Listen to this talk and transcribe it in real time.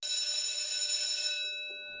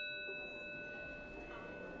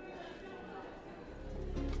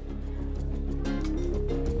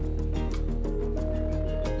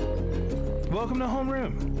Welcome to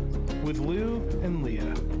Homeroom with Lou and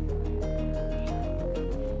Leah.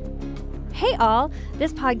 Hey all,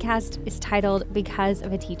 this podcast is titled Because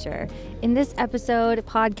of a Teacher. In this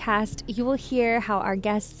podcast, you will hear how our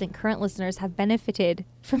guests and current listeners have benefited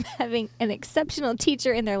from having an exceptional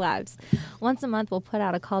teacher in their lives. Once a month, we'll put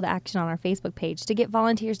out a call to action on our Facebook page to get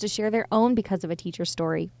volunteers to share their own Because of a Teacher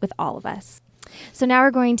story with all of us. So now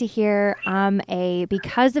we're going to hear a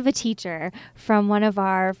Because of a Teacher from one of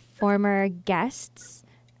our former guests,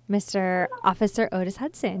 Mr. Officer Otis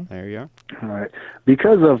Hudson. There you are. All right.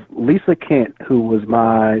 Because of Lisa Kent, who was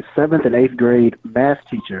my 7th and 8th grade math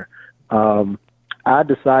teacher, I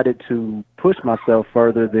decided to push myself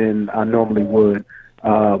further than I normally would.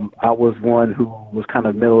 I was one who was kind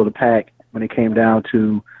of middle of the pack when it came down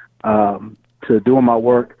to doing my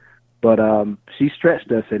work, but she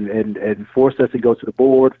stretched us and forced us to go to the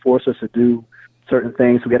board, forced us to do certain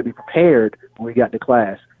things. We got to be prepared when we got to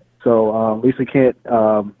class. So Lisa Kent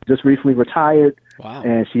just recently retired, Wow.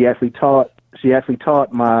 and she actually taught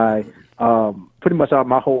my pretty much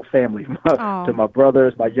my whole family, to my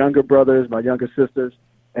brothers, my younger sisters,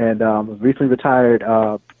 and was recently retired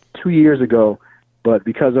 2 years ago. But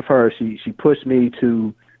because of her, she pushed me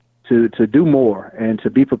to do more and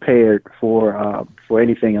to be prepared for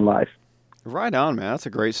anything in life. Right on, man. That's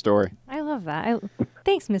a great story. I love that.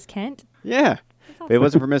 Thanks, Miss Kent. Yeah. If it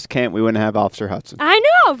wasn't for Miss Kent, we wouldn't have Officer Hudson. I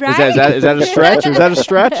know, right? Is that a stretch? Is that a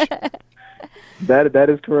stretch? That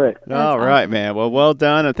is correct. All right, man. Well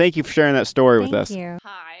done. And thank you for sharing that story with us. Thank you.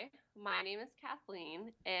 Hi, my name is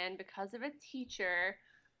Kathleen, and because of a teacher,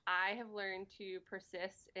 I have learned to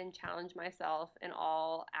persist and challenge myself in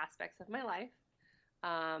all aspects of my life.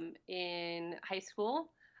 In high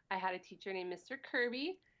school, I had a teacher named Mr.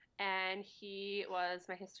 Kirby, and he was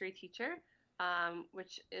my history teacher,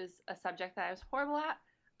 which is a subject that I was horrible at,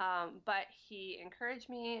 but he encouraged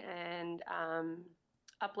me and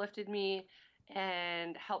uplifted me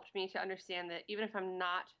and helped me to understand that even if I'm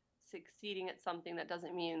not succeeding at something, that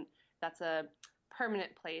doesn't mean that's a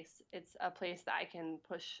permanent place. It's a place that I can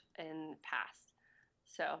push and pass.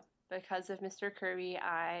 So because of Mr. Kirby,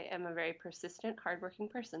 I am a very persistent, hardworking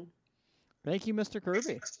person. Thank you, Mr.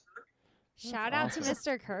 Kirby. Shout out to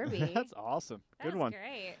Mr. Kirby. That's awesome. Good one.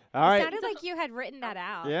 Great. All right. It sounded like you had written that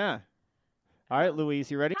out. Yeah. All right, Louise,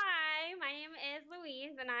 you ready? Hi, my name is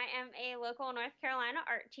Louise, and I am a local North Carolina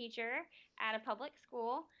art teacher at a public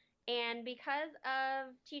school. And because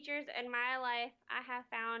of teachers in my life, I have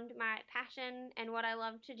found my passion and what I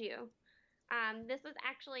love to do. This was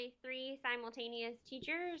actually 3 simultaneous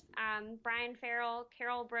teachers, Brian Farrell,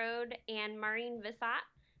 Carol Brode, and Maureen Visot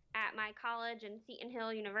at my college and Seton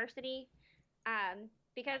Hill University.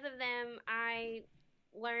 Because of them, I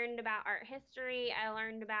learned about art history, I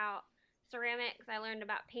learned about ceramics, I learned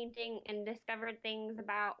about painting, and discovered things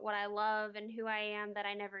about what I love and who I am that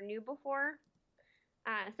I never knew before.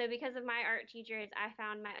 So because of my art teachers, I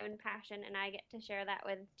found my own passion, and I get to share that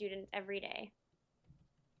with students every day.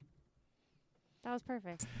 That was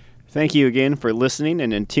perfect. Thank you again for listening,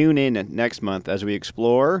 and then tune in next month as we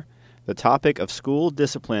explore the topic of school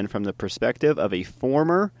discipline from the perspective of a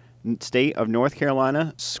former State of North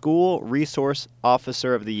Carolina School Resource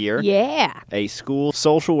Officer of the Year. Yeah. A school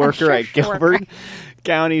social worker at Gilbert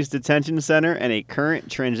County's Detention Center, and a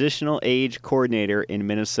current transitional age coordinator in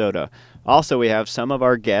Minnesota. Also, we have some of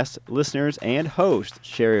our guests, listeners, and hosts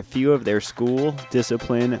share a few of their school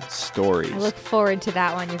discipline stories. I look forward to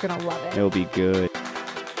that one. You're going to love it. It'll be good.